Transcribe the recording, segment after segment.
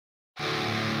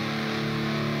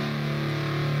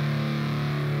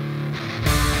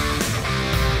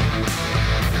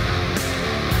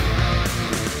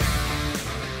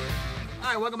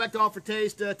welcome back to All for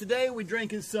Taste. Today we're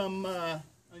drinking some, I don't know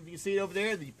if you can see it over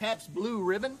there, the Pabst Blue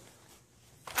Ribbon.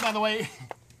 By the way,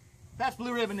 Pabst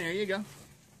Blue Ribbon, there you go.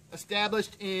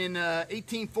 Established in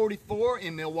 1844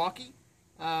 in Milwaukee.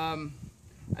 I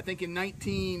think in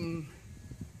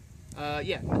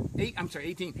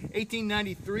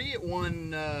 1893 it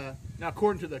won, now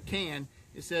according to the can,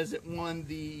 it says it won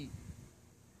the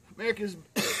America's,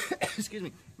 excuse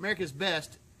me, America's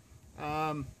Best.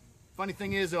 Funny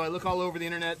thing is, though, I look all over the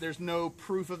internet, there's no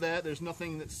proof of that. There's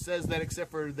nothing that says that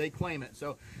except for they claim it.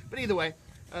 So, but either way,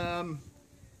 you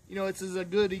know, this is a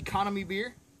good economy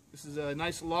beer. This is a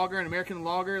nice lager, an American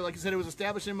lager. Like I said, it was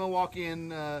established in Milwaukee in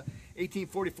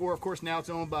 1844. Of course, now it's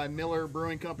owned by Miller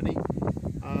Brewing Company,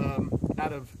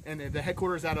 and the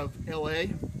headquarters out of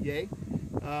L.A. Yay.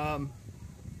 Of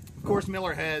course,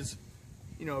 Miller has,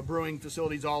 you know, brewing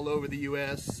facilities all over the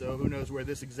U.S., so who knows where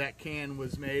this exact can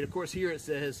was made. Of course, here it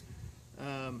says,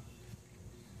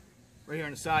 right here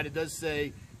on the side, it does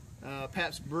say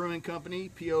Pabst Brewing Company,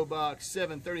 P.O. Box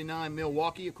 739,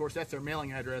 Milwaukee. Of course, that's their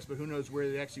mailing address, but who knows where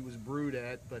it actually was brewed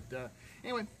at. But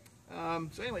anyway,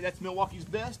 that's Milwaukee's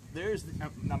Best. There's the,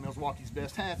 not Milwaukee's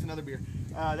Best, that's another beer.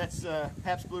 That's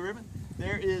Pabst Blue Ribbon.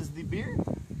 There is the beer,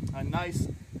 a nice,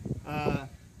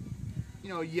 you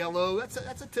know, yellow. That's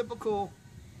a typical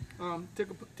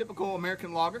typical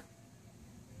American lager.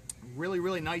 Really,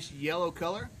 really nice yellow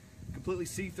color, completely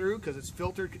see-through because it's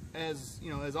filtered as,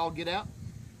 you know, as all get out.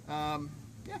 Yeah.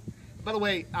 By the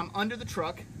way, I'm under the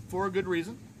truck for a good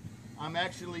reason. I'm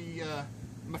actually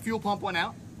my fuel pump went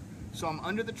out, so I'm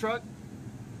under the truck.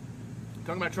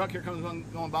 Talking about truck, here comes one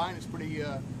going by, and it's pretty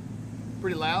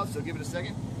loud. So give it a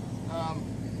second.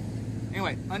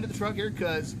 Anyway, under the truck here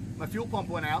because my fuel pump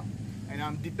went out. And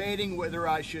I'm debating whether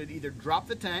I should either drop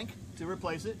the tank to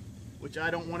replace it, which I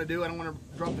don't want to do. I don't want to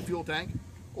drop the fuel tank.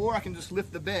 Or I can just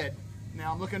lift the bed.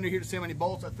 Now, I'm looking under here to see how many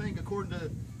bolts. I think, according to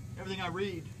everything I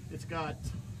read, it's got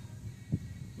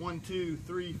 4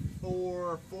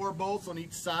 bolts on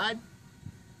each side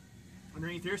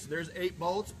underneath here. So there's 8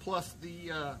 bolts plus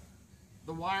the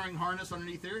wiring harness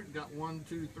underneath here. Got 1,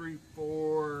 2, 3,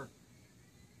 4,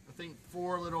 I think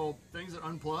 4 little things that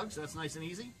unplug. So that's nice and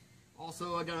easy.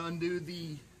 Also, I got to undo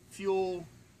the fuel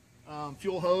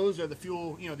hose, or the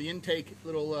fuel, you know, the intake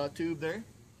little tube there.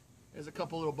 There's a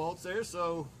couple little bolts there.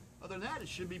 So other than that, it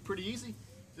should be pretty easy.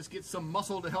 Just get some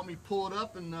muscle to help me pull it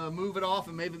up and move it off,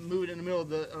 and maybe move it in the middle of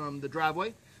the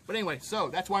driveway. But anyway, so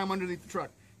that's why I'm underneath the truck.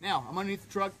 Now I'm underneath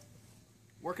the truck,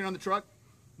 working on the truck.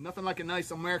 Nothing like a nice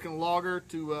American lager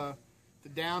to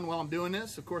down while I'm doing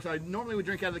this. Of course, I normally would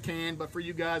drink out of the can, but for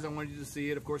you guys, I wanted you to see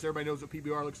it. Of course, everybody knows what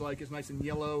PBR looks like. It's nice and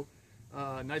yellow.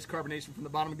 Nice carbonation from the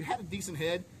bottom. If you had a decent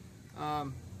head,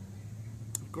 of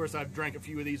course I've drank a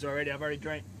few of these already. I've already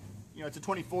drank, you know, it's a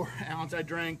 24 ounce. I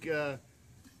drank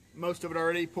most of it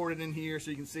already, poured it in here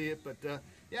so you can see it. But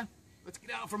yeah, let's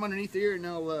get out from underneath here and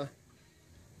I'll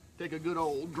take a good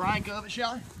old drink of it,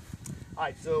 shall we?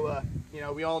 Alright, so you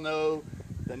know, we all know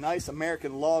the nice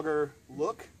American lager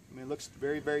look. I mean, it looks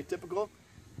very, very typical.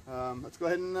 Let's go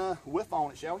ahead and whiff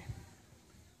on it, shall we?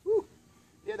 Woo.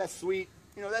 Yeah, that's sweet.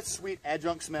 You know, that sweet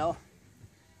adjunct smell.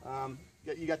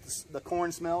 You got the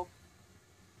corn smell.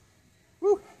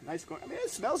 Woo, nice corn. I mean, it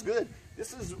smells good.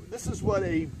 This is what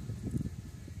when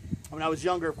I was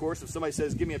younger, of course, if somebody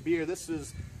says, give me a beer, this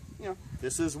is, you know,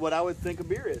 this is what I would think a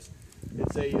beer is.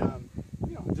 It's a, you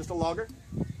know, just a lager.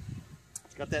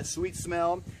 It's got that sweet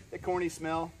smell, that corny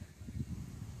smell.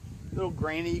 A little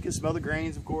grainy, you can smell the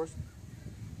grains, of course.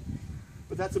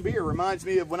 But that's a beer. Reminds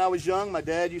me of when I was young. My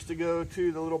dad used to go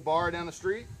to the little bar down the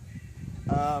street,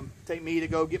 take me to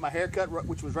go get my hair cut,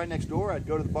 which was right next door. I'd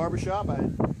go to the barber shop,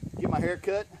 I'd get my hair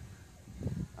cut,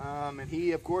 and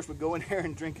he, of course, would go in there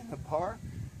and drink in the bar.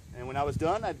 And when I was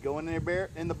done, I'd go in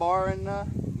the bar and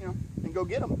you know, and go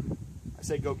get him. I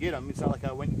say go get him. It's not like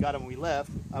I went and got him when we left.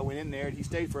 I went in there and he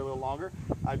stayed for a little longer.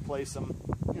 I'd play some,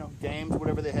 you know, games,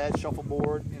 whatever they had,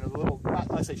 shuffleboard. You know, the little,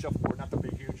 I say shuffleboard, not the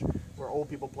big, huge, where old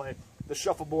people play. The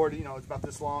shuffleboard, you know, it's about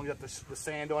this long. You got the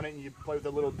sand on it, and you play with a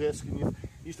little disc. And you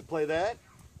used to play that,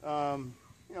 you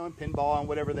know, and pinball and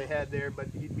whatever they had there. But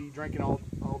he'd be drinking all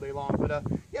day long. But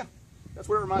yeah, that's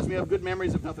what it reminds me of. Good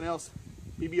memories, if nothing else.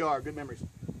 PBR, good memories.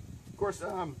 Of course,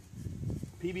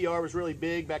 PBR was really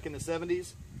big back in the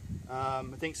 70s. I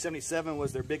think 77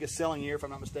 was their biggest selling year, if I'm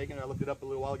not mistaken. I looked it up a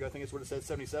little while ago. I think it's what it said,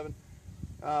 77.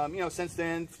 You know, since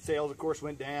then, sales, of course,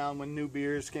 went down when new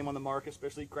beers came on the market,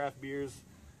 especially craft beers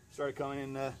started coming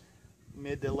in the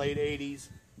mid to late 80s.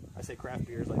 I say craft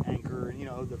beers like Anchor and, you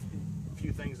know, the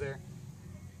few things there.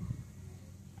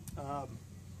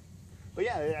 But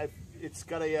yeah, it's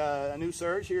got a new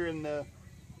surge here in the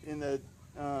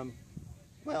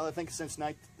well, I think since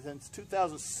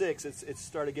 2006, it's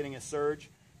started getting a surge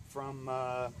from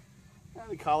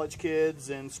the college kids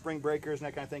and spring breakers and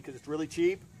that kind of thing, because it's really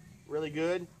cheap, really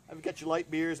good. If you got your light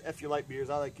beers, F your light beers.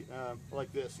 I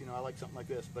like this. You know, I like something like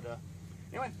this. But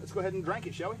anyway, let's go ahead and drink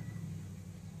it, shall we?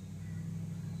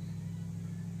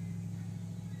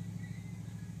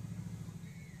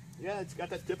 Yeah, it's got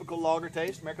that typical lager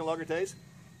taste, American lager taste.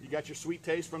 You got your sweet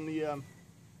taste from the, you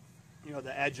know,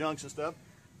 the adjuncts and stuff.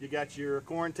 You got your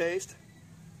corn taste.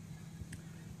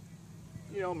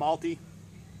 You know, malty,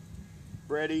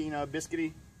 bready, you know,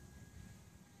 biscuity.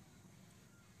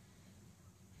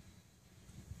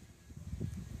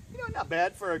 You know, not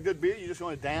bad for a good beer. You just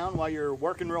want it down while you're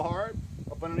working real hard.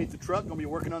 Up underneath the truck, gonna be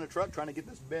working on the truck, trying to get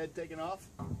this bed taken off.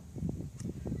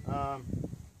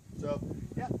 So,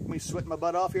 yeah, let me sweat my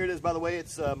butt off. Here it is, by the way.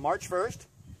 It's March 1st.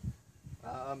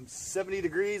 70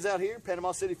 degrees out here,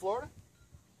 Panama City, Florida.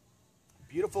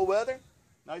 Beautiful weather,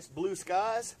 nice blue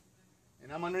skies,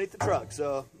 and I'm underneath the truck.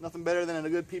 So, nothing better than a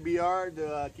good PBR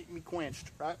to keep me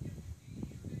quenched, right?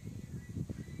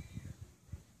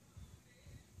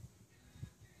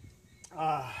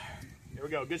 Here we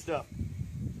go, good stuff.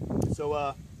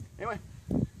 So, anyway,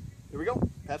 here we go.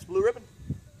 Pabst Blue Ribbon,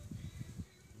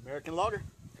 American lager.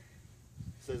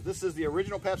 Says this is the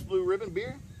original Pabst Blue Ribbon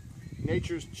beer.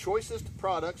 Nature's choicest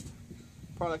products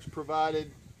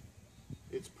provided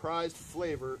its prized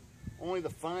flavor. Only the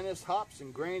finest hops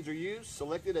and grains are used.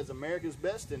 Selected as America's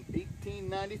best in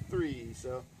 1893.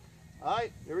 So, all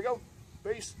right, here we go.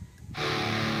 Peace.